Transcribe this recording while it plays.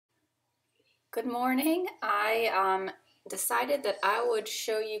Good morning. I decided that I would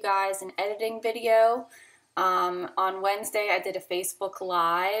show you guys an editing video. On Wednesday, I did a Facebook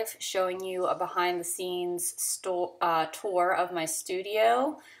Live showing you a behind-the-scenes tour of my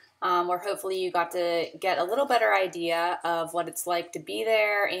studio, where hopefully you got to get a little better idea of what it's like to be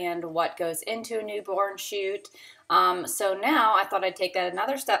there and what goes into a newborn shoot. So now I thought I'd take that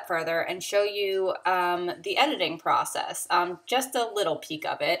another step further and show you the editing process, just a little peek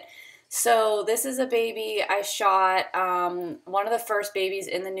of it. So this is a baby I shot, one of the first babies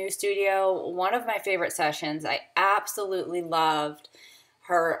in the new studio, one of my favorite sessions. I absolutely loved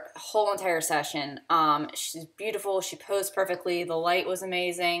her whole entire session. She's beautiful, she posed perfectly, the light was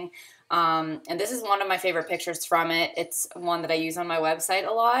amazing, and this is one of my favorite pictures from it. It's one that I use on my website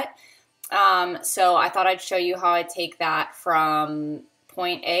a lot. So I thought I'd show you how I take that from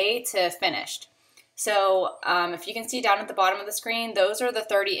point A to finished. So if you can see down at the bottom of the screen, those are the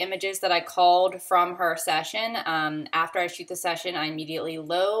 30 images that I called from her session. After I shoot the session, I immediately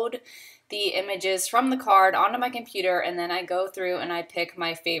load the images from the card onto my computer, and then I go through and I pick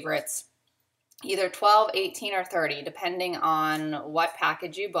my favorites, either 12, 18, or 30, depending on what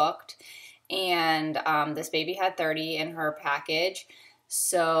package you booked. And this baby had 30 in her package,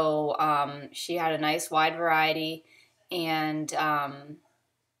 so she had a nice wide variety, and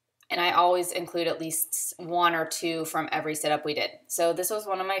I always include at least one or two from every setup we did. So this was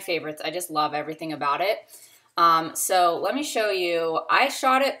one of my favorites. I just love everything about it. So let me show you. I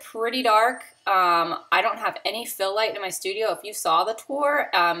shot it pretty dark. I don't have any fill light in my studio. If you saw the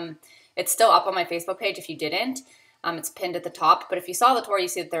tour, it's still up on my Facebook page if you didn't. It's pinned at the top. But if you saw the tour, you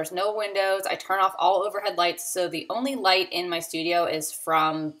see that there's no windows. I turn off all overhead lights. So the only light in my studio is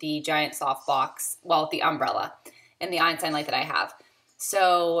from the giant softbox, well, the umbrella and the Einstein light that I have.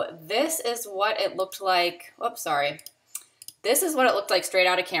 So this is what it looked like. Oops, sorry. This is what it looked like straight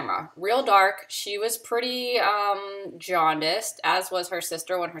out of camera. Real dark. She was pretty jaundiced, as was her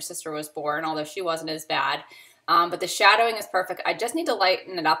sister when her sister was born, although she wasn't as bad. But the shadowing is perfect. I just need to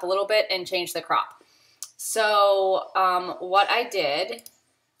lighten it up a little bit and change the crop. So what I did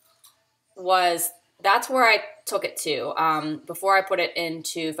was, that's where I took it to before I put it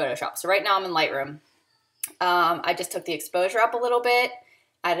into Photoshop. So right now I'm in Lightroom. I just took the exposure up a little bit,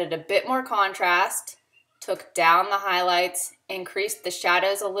 added a bit more contrast, took down the highlights, increased the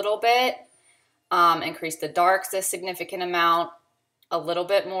shadows a little bit, increased the darks a significant amount, a little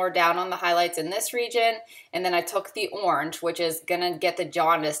bit more down on the highlights in this region, and then I took the orange, which is going to get the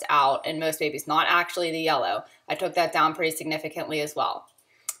jaundice out in most babies, not actually the yellow. I took that down pretty significantly as well.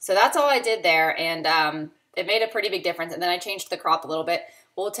 So that's all I did there, and it made a pretty big difference, and then I changed the crop a little bit.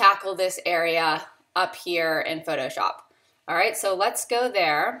 We'll tackle this area up here in Photoshop. All right, so let's go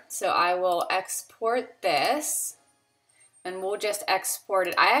there. So I will export this, and we'll just export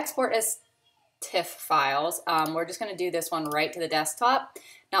it. I export as TIFF files. We're just gonna do this one right to the desktop.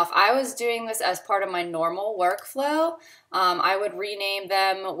 Now, if I was doing this as part of my normal workflow, I would rename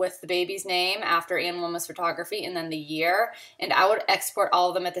them with the baby's name after Animal Miss Photography and then the year, and I would export all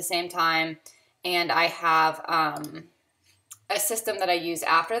of them at the same time. And I have a system that I use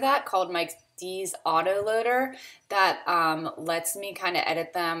after that called Mike's D's autoloader that lets me kind of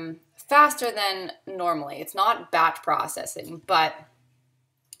edit them faster than normally. It's not batch processing, but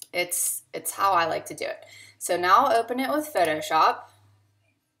it's how I like to do it. So now I'll open it with Photoshop.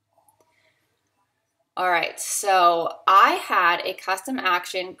 All right, so I had a custom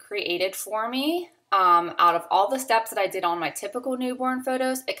action created for me. Out of all the steps that I did on my typical newborn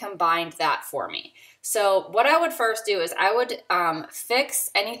photos, it combined that for me. So what I would first do is I would fix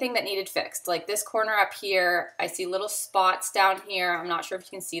anything that needed fixed. Like this corner up here, I see little spots down here. I'm not sure if you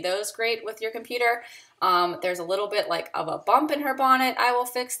can see those great with your computer. There's a little bit like of a bump in her bonnet. I will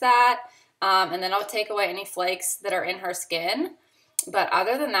fix that. And then I'll take away any flakes that are in her skin. But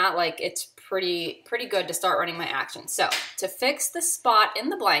other than that, like, it's pretty good to start running my action. So to fix the spot in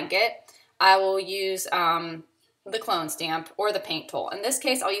the blanket, I will use the clone stamp or the paint tool. In this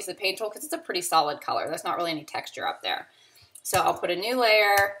case, I'll use the paint tool because it's a pretty solid color. There's not really any texture up there. So I'll put a new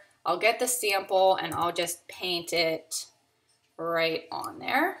layer, I'll get the sample, and I'll just paint it right on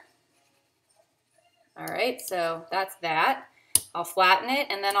there. All right, so that's that. I'll flatten it,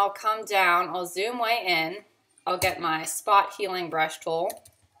 and then I'll come down, I'll zoom way in, I'll get my spot healing brush tool,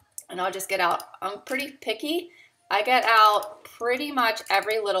 and I'll just get out, I'm pretty picky, I get out pretty much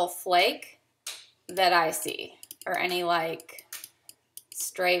every little flake that I see, or any like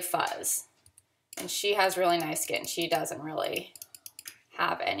stray fuzz. And she has really nice skin. She doesn't really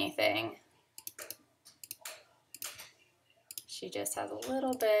have anything. She just has a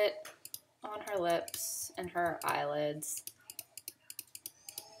little bit on her lips and her eyelids.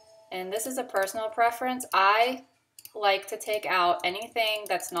 And this is a personal preference. I like to take out anything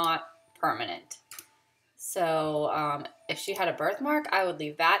that's not permanent. So if she had a birthmark, I would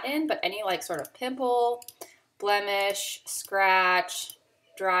leave that in, but any like sort of pimple, blemish, scratch,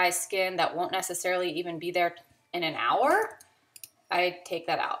 dry skin that won't necessarily even be there in an hour, I take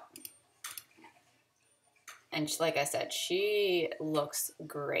that out. And like I said, she looks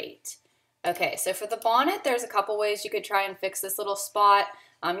great. Okay, so for the bonnet, there's a couple ways you could try and fix this little spot.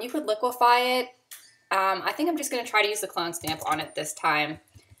 You could liquefy it. I think I'm just going to try to use the clone stamp on it this time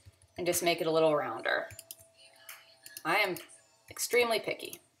and just make it a little rounder. I am extremely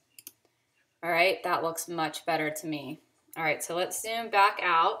picky. All right, that looks much better to me. All right, so let's zoom back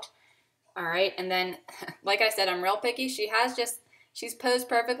out. All right, and then, like I said, I'm real picky. She's posed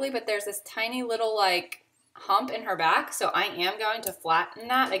perfectly, but there's this tiny little like hump in her back. So I am going to flatten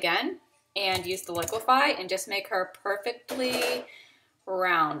that again and use the liquefy and just make her perfectly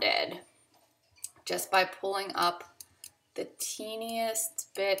rounded just by pulling up the teeniest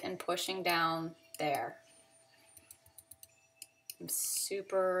bit and pushing down there. I'm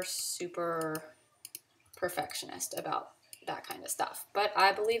super, super perfectionist about that kind of stuff. But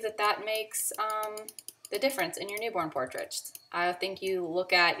I believe that that makes the difference in your newborn portraits. I think you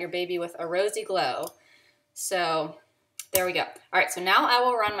look at your baby with a rosy glow. So there we go. All right, so now I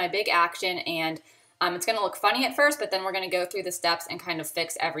will run my big action, and it's going to look funny at first, but then we're going to go through the steps and kind of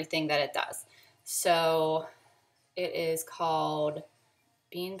fix everything that it does. So it is called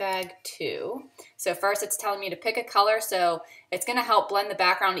Beanbag 2. So first it's telling me to pick a color, so it's going to help blend the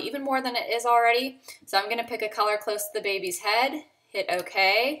background even more than it is already. So I'm going to pick a color close to the baby's head, hit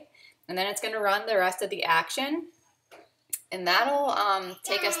OK, and then it's going to run the rest of the action. And that'll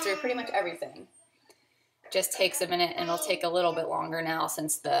take us through pretty much everything. Just takes a minute, and it'll take a little bit longer now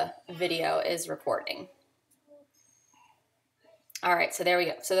since the video is recording. All right, so there we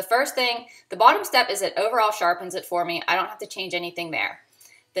go. So the first thing, the bottom step is it overall sharpens it for me. I don't have to change anything there.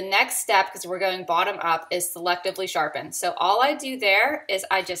 The next step, because we're going bottom up, is selectively sharpen. So all I do there is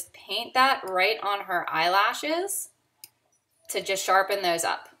I just paint that right on her eyelashes to just sharpen those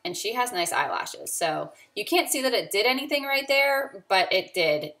up. And she has nice eyelashes. So you can't see that it did anything right there, but it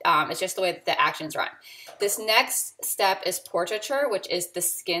did. It's just the way that the actions run. This next step is portraiture, which is the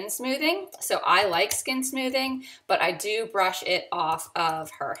skin smoothing. So I like skin smoothing, but I do brush it off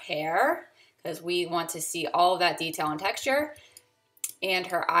of her hair because we want to see all of that detail and texture, and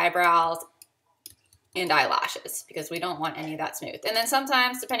her eyebrows and eyelashes because we don't want any of that smooth. And then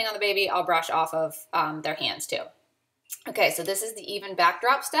sometimes, depending on the baby, I'll brush off of their hands too. Okay, so this is the even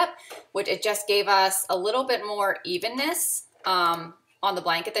backdrop step, which it just gave us a little bit more evenness on the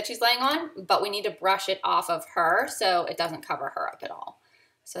blanket that she's laying on, but we need to brush it off of her so it doesn't cover her up at all.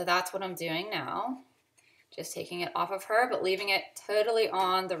 So that's what I'm doing now. Just taking it off of her, but leaving it totally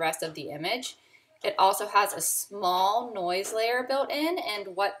on the rest of the image. It also has a small noise layer built in,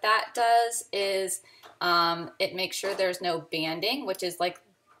 and what that does is it makes sure there's no banding, which is like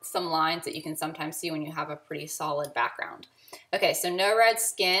some lines that you can sometimes see when you have a pretty solid background. Okay, so no red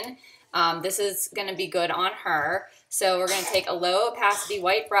skin. This is going to be good on her. So we're going to take a low opacity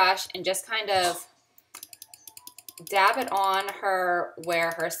white brush and just kind of dab it on her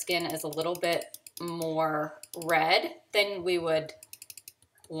where her skin is a little bit more red than we would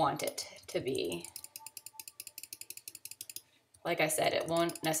want it to be. Like I said, it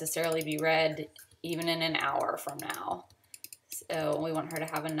won't necessarily be red even in an hour from now. So we want her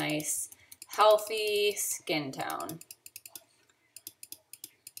to have a nice, healthy skin tone.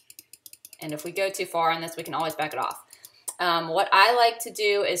 And if we go too far on this, we can always back it off. What I like to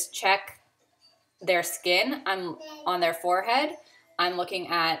do is check their skin. I'm on their forehead. I'm looking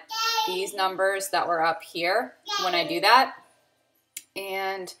at these numbers that were up here when I do that.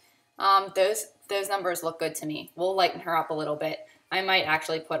 And those numbers look good to me. We'll lighten her up a little bit. I might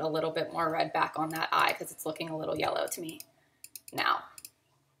actually put a little bit more red back on that eye because it's looking a little yellow to me now.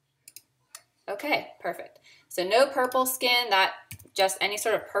 Okay, perfect. So no purple skin, that just any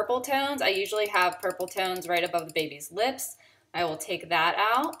sort of purple tones. I usually have purple tones right above the baby's lips. I will take that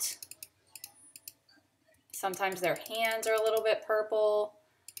out. Sometimes their hands are a little bit purple.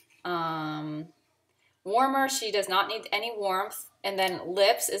 Warmer, she does not need any warmth. And then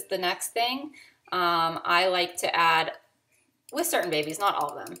lips is the next thing. I like to add, with certain babies, not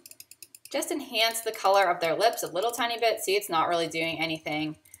all of them, just enhance the color of their lips a little tiny bit. See, it's not really doing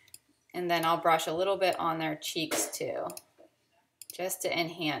anything. And then I'll brush a little bit on their cheeks too, just to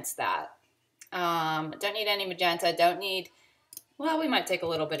enhance that. Don't need any magenta, don't need, well, we might take a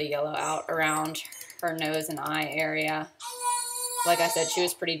little bit of yellow out around her nose and eye area. Like I said, she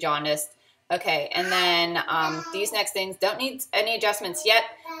was pretty jaundiced. Okay, and then these next things don't need any adjustments yet.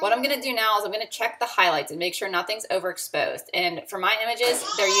 what I'm gonna do now is I'm gonna check the highlights and make sure nothing's overexposed. And for my images,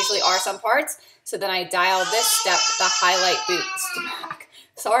 there usually are some parts, so then I dial this step, the highlight boost back.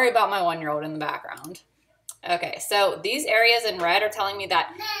 Sorry about my 1-year-old in the background. Okay, so these areas in red are telling me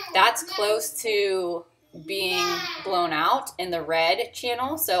that that's close to being blown out in the red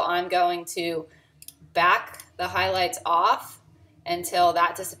channel, so I'm going to back the highlights off until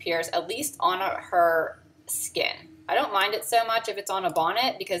that disappears, at least on her skin. I don't mind it so much if it's on a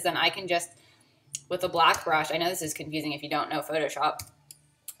bonnet, because then I can just, with a black brush, I know this is confusing if you don't know Photoshop,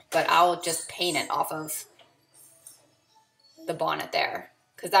 but I'll just paint it off of the bonnet there,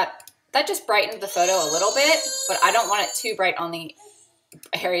 because that just brightened the photo a little bit, but I don't want it too bright on the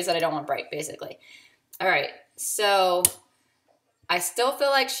areas that I don't want bright, basically. All right, so I still feel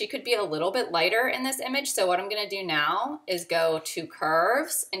like she could be a little bit lighter in this image, so what I'm gonna do now is go to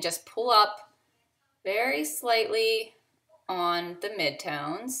curves and just pull up very slightly on the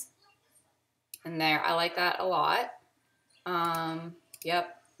midtones. And there, I like that a lot.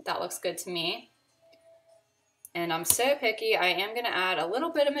 Yep, that looks good to me. And I'm so picky, I am gonna add a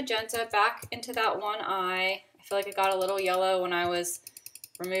little bit of magenta back into that one eye. I feel like it got a little yellow when I was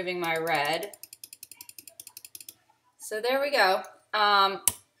removing my red. So there we go.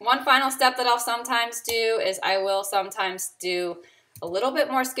 One final step that I'll sometimes do is I will sometimes do a little bit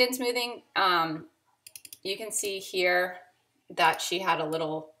more skin smoothing. You can see here that she had a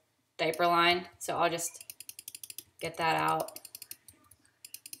little diaper line, so I'll just get that out.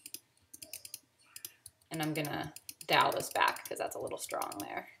 And I'm gonna dial this back because that's a little strong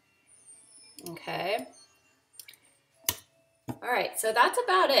there. Okay. All right, so that's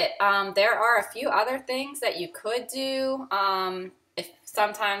about it. There are a few other things that you could do.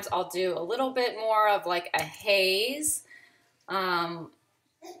 Sometimes I'll do a little bit more of like a haze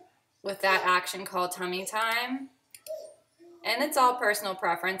with that action called Tummy Time. And it's all personal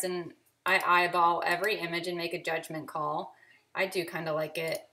preference, and I eyeball every image and make a judgment call. I do kind of like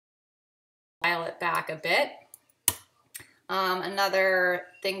it. Dial it back a bit. Another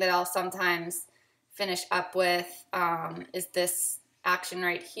thing that I'll sometimes finish up with is this action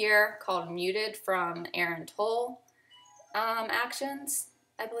right here called Muted from Aaron Toll Actions.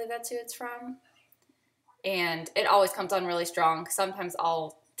 I believe that's who it's from. And it always comes on really strong. Sometimes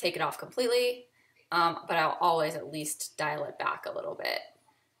I'll take it off completely, but I'll always at least dial it back a little bit.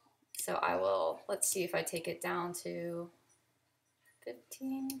 So I will, let's see if I take it down to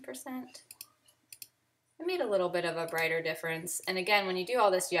 15%. It made a little bit of a brighter difference. And again, when you do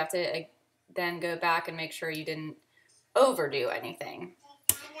all this, you have to then go back and make sure you didn't overdo anything.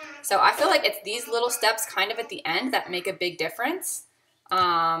 So I feel like it's these little steps kind of at the end that make a big difference.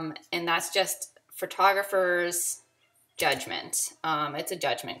 And that's just photographers' judgment. It's a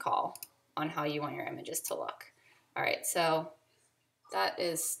judgment call on how you want your images to look. All right, so that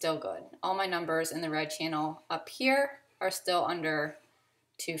is still good. All my numbers in the red channel up here are still under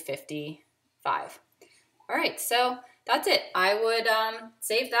 255. All right, so that's it. I would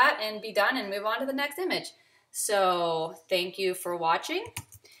save that and be done and move on to the next image. So thank you for watching.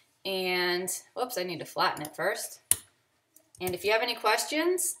 And whoops, I need to flatten it first. And if you have any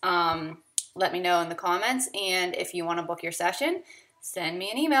questions, let me know in the comments. And if you want to book your session, send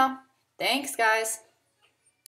me an email. Thanks, guys.